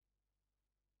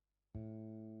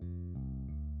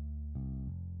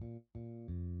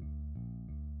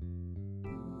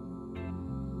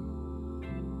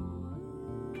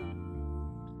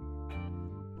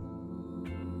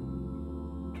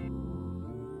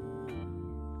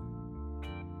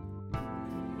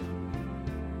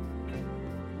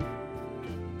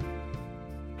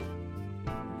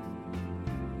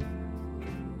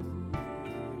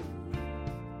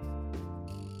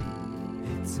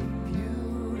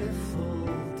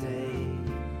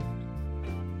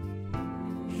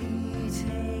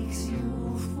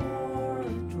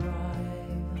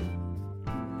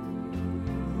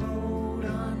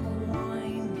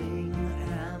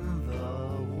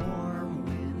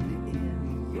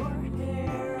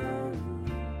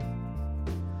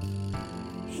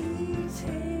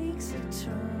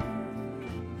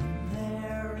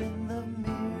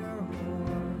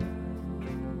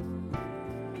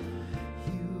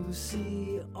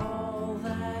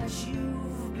that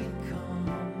you've become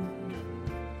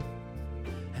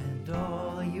and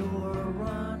all you're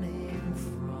running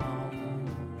from.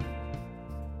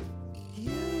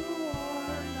 You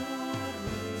are not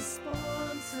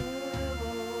responsible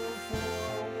for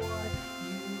what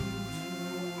you do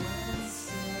and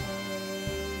say.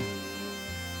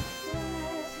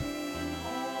 Letting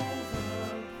all the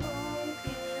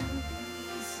broken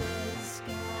pieces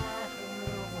scatter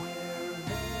where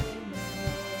they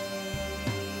may,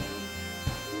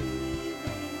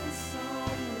 leaving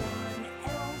someone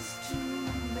else to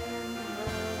mend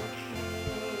the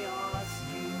chaos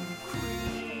you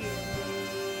create.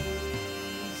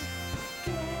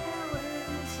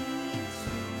 Guaranteed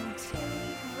to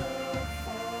take the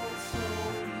fall so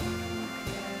you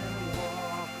can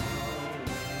walk away.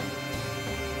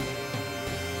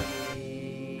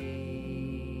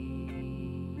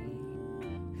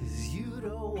 'Cause you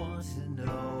don't want to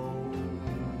know.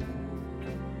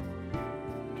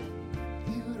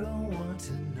 You don't want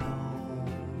to know.